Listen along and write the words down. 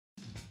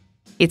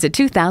It's a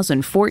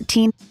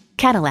 2014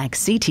 Cadillac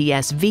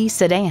CTS-V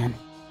sedan.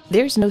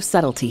 There's no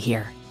subtlety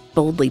here.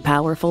 Boldly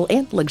powerful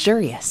and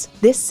luxurious,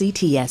 this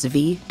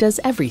CTS-V does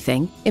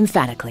everything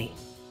emphatically.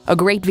 A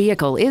great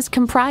vehicle is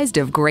comprised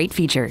of great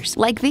features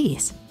like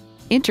these: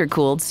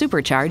 intercooled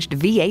supercharged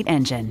V8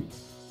 engine,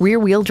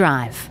 rear-wheel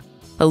drive,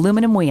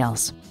 aluminum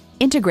wheels,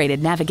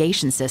 integrated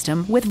navigation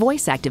system with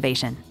voice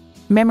activation,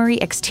 memory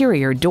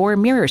exterior door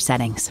mirror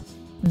settings,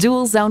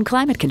 dual zone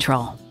climate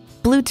control,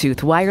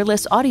 Bluetooth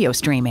wireless audio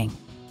streaming,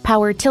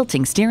 power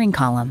tilting steering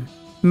column,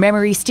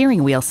 memory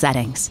steering wheel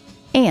settings,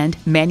 and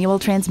manual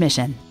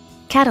transmission.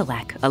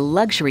 Cadillac, a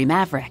luxury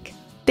maverick.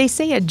 They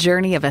say a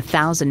journey of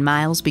 1,000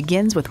 miles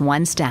begins with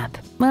one step.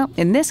 Well,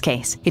 in this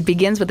case, it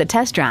begins with a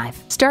test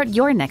drive. Start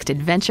your next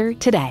adventure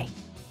today.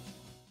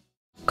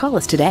 Call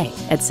us today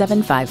at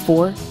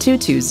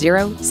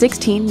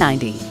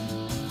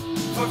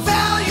 754-220-1690.